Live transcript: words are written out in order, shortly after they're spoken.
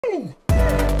Woo!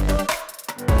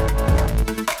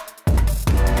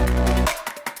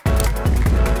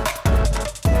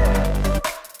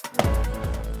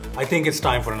 I think it's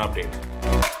time for an update.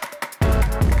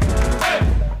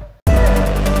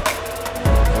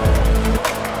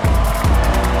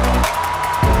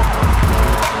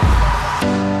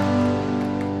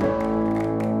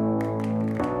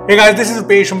 Hey guys, this is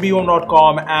Page from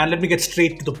Beebom.com, and let me get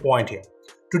straight to the point here.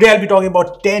 Today I'll be talking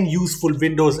about 10 useful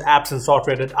Windows apps and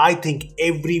software that I think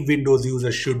every Windows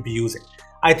user should be using.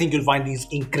 I think you'll find these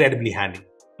incredibly handy.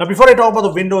 Now before I talk about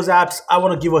the Windows apps, I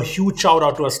want to give a huge shout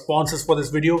out to our sponsors for this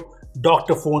video,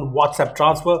 Dr. Phone WhatsApp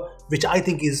Transfer, which I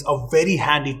think is a very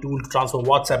handy tool to transfer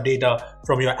WhatsApp data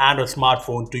from your Android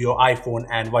smartphone to your iPhone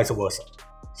and vice versa.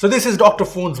 So this is Dr.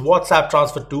 Phone's WhatsApp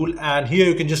transfer tool, and here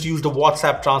you can just use the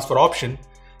WhatsApp transfer option,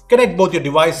 connect both your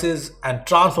devices and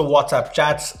transfer WhatsApp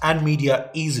chats and media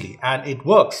easily, and it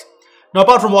works. Now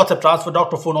apart from WhatsApp transfer,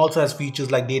 Dr. Phone also has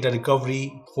features like data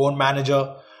recovery, phone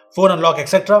manager, phone unlock,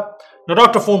 etc. Now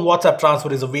Dr. Phone WhatsApp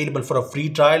transfer is available for a free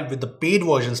trial with the paid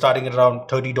version starting at around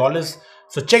 $30.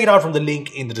 So check it out from the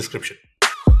link in the description.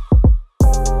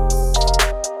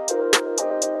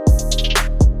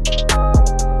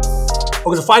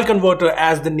 Okay, so file converter,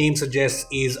 as the name suggests,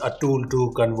 is a tool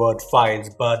to convert files,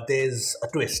 but there's a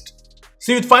twist.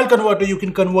 See, with file converter, you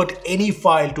can convert any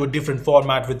file to a different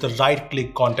format with the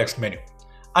right-click context menu.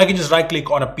 I can just right-click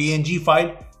on a PNG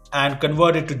file and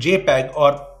convert it to JPEG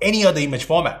or any other image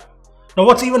format. Now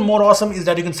what's even more awesome is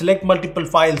that you can select multiple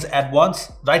files at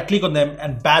once, right-click on them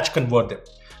and batch convert them.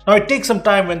 Now it takes some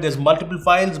time when there's multiple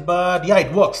files, but yeah,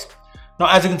 it works. Now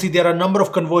as you can see, there are a number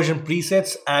of conversion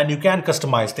presets and you can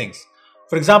customize things.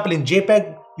 For example, in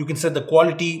JPEG, you can set the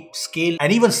quality, scale,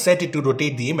 and even set it to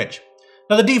rotate the image.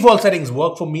 Now the default settings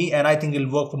work for me and I think it'll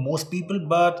work for most people,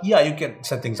 but yeah, you can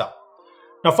set things up.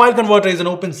 Now File Converter is an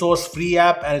open source free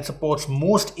app and it supports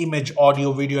most image,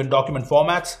 audio, video, and document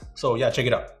formats. So yeah, check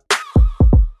it out.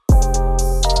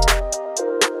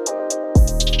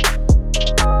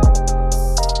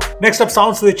 Next up,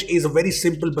 SOUNDSWITCH is a very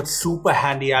simple but super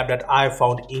handy app that I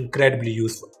found incredibly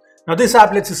useful. Now this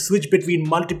app lets you switch between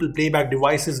multiple playback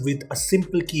devices with a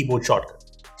simple keyboard shortcut.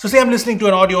 So say I'm listening to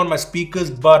an audio on my speakers,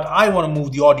 but I want to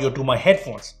move the audio to my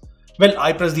headphones. Well,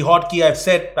 I press the hotkey I've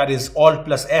set, that is Alt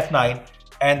plus F9,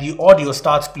 and the audio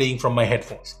starts playing from my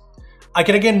headphones. I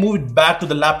can again move it back to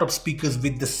the laptop speakers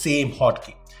with the same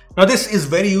hotkey. Now this is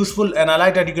very useful, and I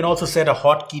like that you can also set a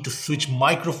hotkey to switch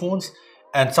microphones.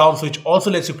 And SOUNDSWITCH also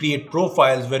lets you create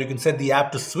profiles where you can set the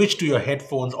app to switch to your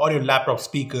headphones or your laptop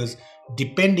speakers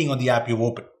depending on the app you've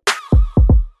opened.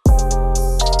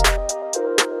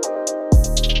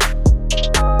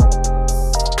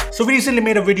 So we recently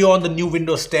made a video on the new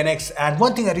Windows 10X, and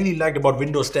one thing I really liked about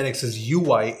Windows 10X's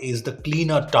UI is the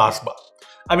cleaner taskbar.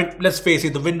 I mean, let's face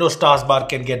it, the Windows taskbar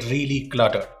can get really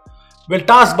cluttered. Well,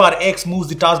 Taskbar X moves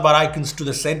the taskbar icons to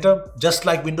the center, just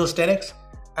like Windows 10X.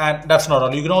 And that's not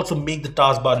all, you can also make the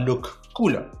taskbar look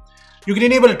cooler. You can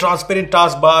enable a transparent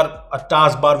taskbar, a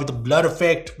taskbar with a blur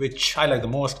effect, which I like the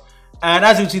most. And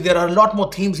as you can see, there are a lot more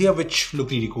themes here which look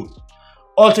really cool.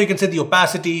 Also, you can set the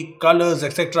opacity, colors,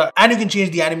 etc. And you can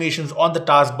change the animations on the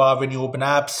taskbar when you open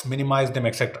apps, minimize them,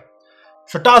 etc.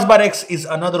 So Taskbar X is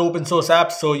another open source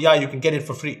app, so yeah, you can get it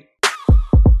for free.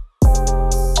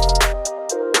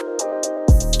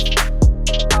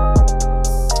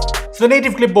 So the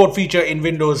native clipboard feature in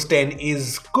Windows 10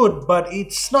 is good, but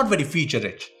it's not very feature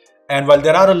rich. And while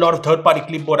there are a lot of third-party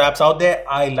clipboard apps out there,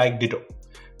 I like Ditto.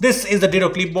 This is the Ditto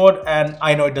clipboard, and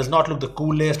I know it does not look the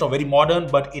coolest or very modern,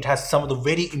 but it has some of the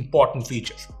very important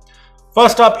features.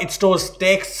 First up, it stores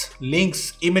text,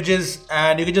 links, images,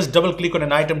 and you can just double click on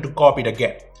an item to copy it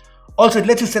again. Also, it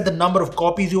lets you set the number of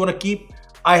copies you want to keep.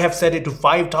 I have set it to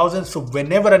 5,000, so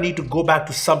whenever I need to go back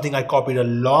to something I copied a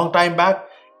long time back,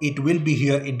 it will be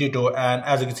here in Ditto. And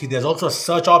as you can see, there's also a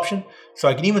search option, so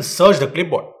I can even search the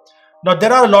clipboard. Now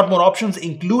there are a lot more options,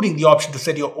 including the option to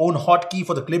set your own hotkey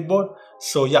for the clipboard.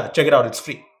 So yeah, check it out, it's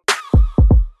free.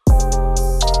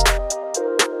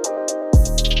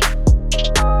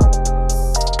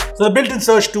 So the built-in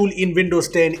search tool in Windows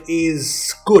 10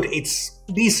 is good, it's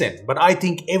decent, but I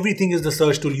think everything is the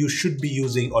search tool you should be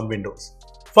using on Windows.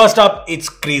 First up, it's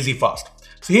crazy fast.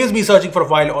 So here's me searching for a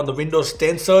file on the Windows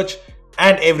 10 search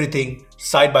and everything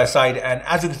side by side, and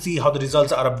as you can see how the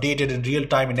results are updated in real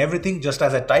time and everything just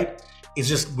as I type, it's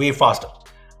just way faster.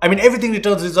 I mean, everything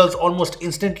returns results almost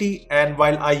instantly, and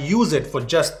while I use it for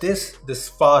just this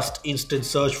fast instant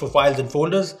search for files and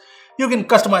folders, you can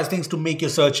customize things to make your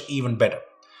search even better.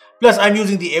 Plus, I'm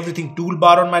using the Everything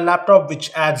toolbar on my laptop,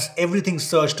 which adds everything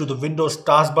search to the Windows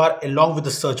taskbar along with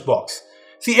the search box.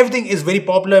 See, everything is very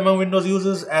popular among Windows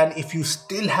users, and if you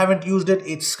still haven't used it,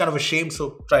 it's kind of a shame,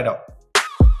 so try it out.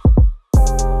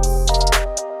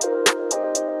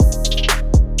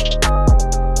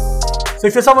 So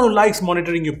if you're someone who likes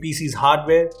monitoring your PC's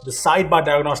hardware, the Sidebar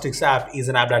Diagnostics app is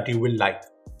an app that you will like.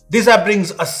 This app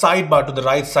brings a sidebar to the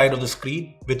right side of the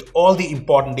screen with all the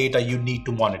important data you need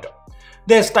to monitor.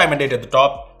 There's time and date at the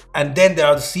top, and then there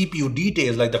are the CPU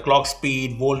details like the clock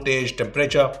speed, voltage,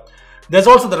 temperature. There's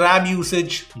also the RAM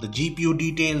usage, the GPU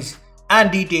details,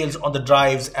 and details on the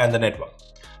drives and the network.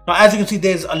 Now, as you can see,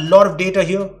 there's a lot of data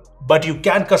here, but you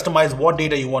can customize what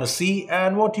data you want to see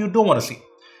and what you don't want to see.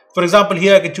 For example,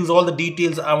 here I can choose all the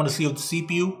details I want to see of the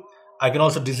CPU. I can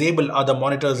also disable other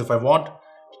monitors if I want,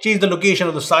 change the location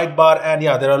of the sidebar, and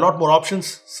yeah, there are a lot more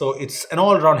options, so it's an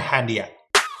all-around handy app.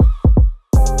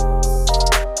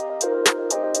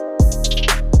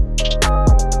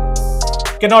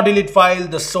 Cannot delete file,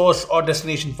 the source or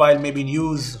destination file may be in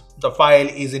use, the file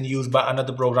is in use by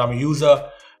another program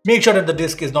user. Make sure that the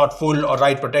disk is not full or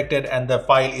write protected and the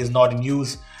file is not in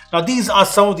use. Now, these are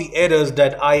some of the errors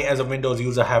that I as a Windows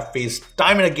user have faced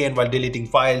time and again while deleting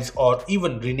files or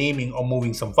even renaming or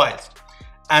moving some files.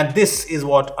 And this is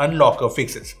what Unlocker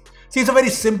fixes. See, it's a very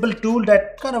simple tool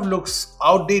that kind of looks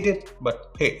outdated,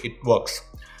 but hey, it works.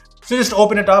 So just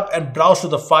open it up and browse to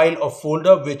the file or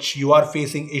folder which you are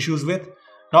facing issues with.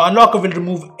 Now, Unlocker will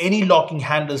remove any locking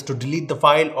handles to delete the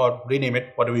file or rename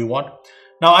it, whatever you want.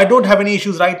 Now, I don't have any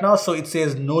issues right now, so it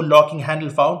says no locking handle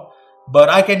found. But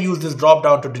I can use this drop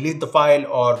down to delete the file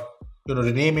or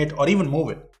rename it or even move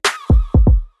it.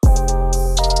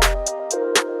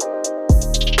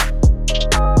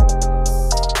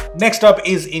 Next up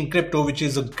is ENCRYPTO, which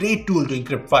is a great tool to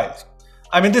encrypt files.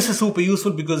 I mean, this is super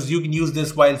useful because you can use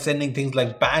this while sending things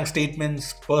like bank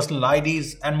statements, personal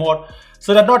IDs and more,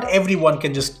 so that not everyone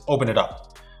can just open it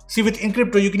up. See, with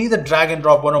ENCRYPTO, you can either drag and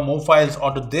drop one or more files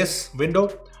onto this window,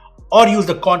 or use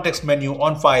the context menu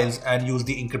on files and use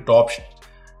the encrypto option.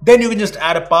 Then you can just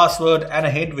add a password and a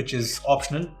hint, which is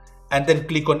optional, and then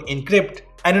click on encrypt,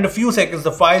 and in a few seconds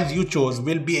the files you chose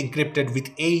will be encrypted with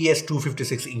AES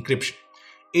 256 encryption.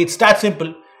 It's that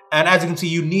simple, and as you can see,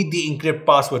 you need the encrypt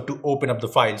password to open up the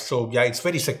file, so yeah, it's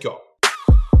very secure.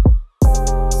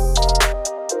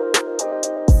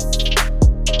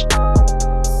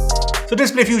 So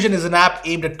Display Fusion is an app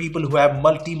aimed at people who have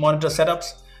multi-monitor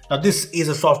setups. Now, this is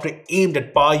a software aimed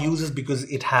at power users because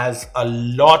it has a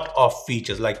lot of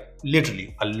features, like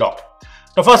literally a lot.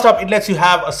 Now, first up, it lets you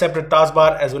have a separate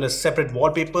taskbar as well as separate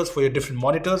wallpapers for your different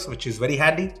monitors, which is very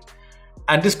handy.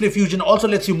 And Display Fusion also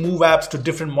lets you move apps to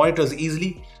different monitors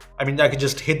easily. I mean, I can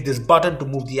just hit this button to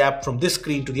move the app from this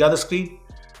screen to the other screen.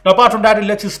 Now, apart from that, it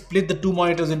lets you split the two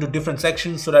monitors into different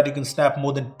sections so that you can snap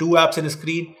more than two apps in a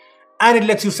screen. And it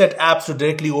lets you set apps to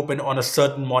directly open on a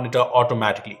certain monitor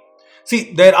automatically.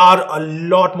 See, there are a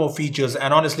lot more features,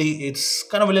 and honestly, it's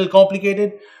kind of a little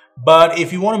complicated. But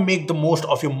if you want to make the most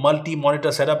of your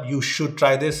multi-monitor setup, you should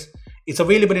try this. It's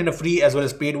available in a free as well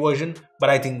as paid version, but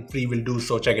I think free will do,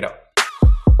 so check it out.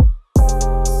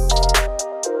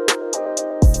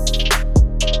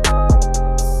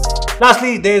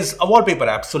 Lastly, there's a wallpaper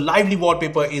app. So Lively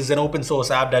Wallpaper is an open source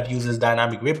app that uses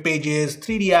dynamic web pages,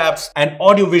 3D apps, and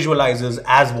audio visualizers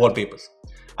as wallpapers.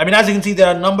 I mean, as you can see, there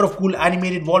are a number of cool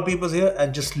animated wallpapers here,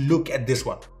 and just look at this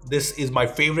one. This is my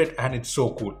favorite and it's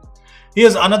so cool.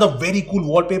 Here's another very cool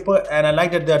wallpaper, and I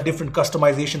like that there are different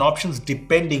customization options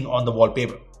depending on the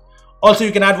wallpaper. Also,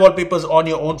 you can add wallpapers on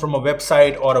your own from a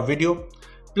website or a video.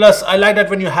 Plus, I like that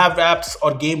when you have apps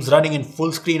or games running in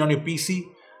full screen on your PC,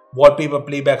 wallpaper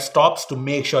playback stops to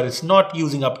make sure it's not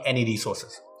using up any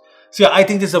resources. So yeah, I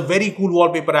think this is a very cool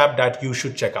wallpaper app that you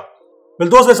should check out. Well,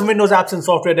 those were some Windows apps and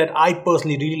software that I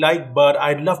personally really like, but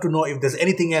I'd love to know if there's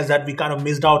anything else that we kind of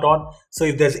missed out on. So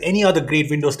if there's any other great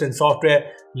Windows 10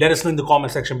 software, let us know in the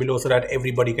comment section below so that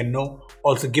everybody can know.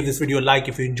 Also, give this video a like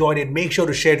if you enjoyed it. Make sure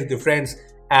to share it with your friends.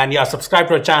 And yeah, subscribe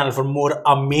to our channel for more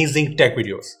amazing tech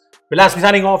videos. Well, that's me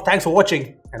signing off. Thanks for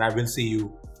watching, and I will see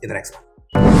you in the next one.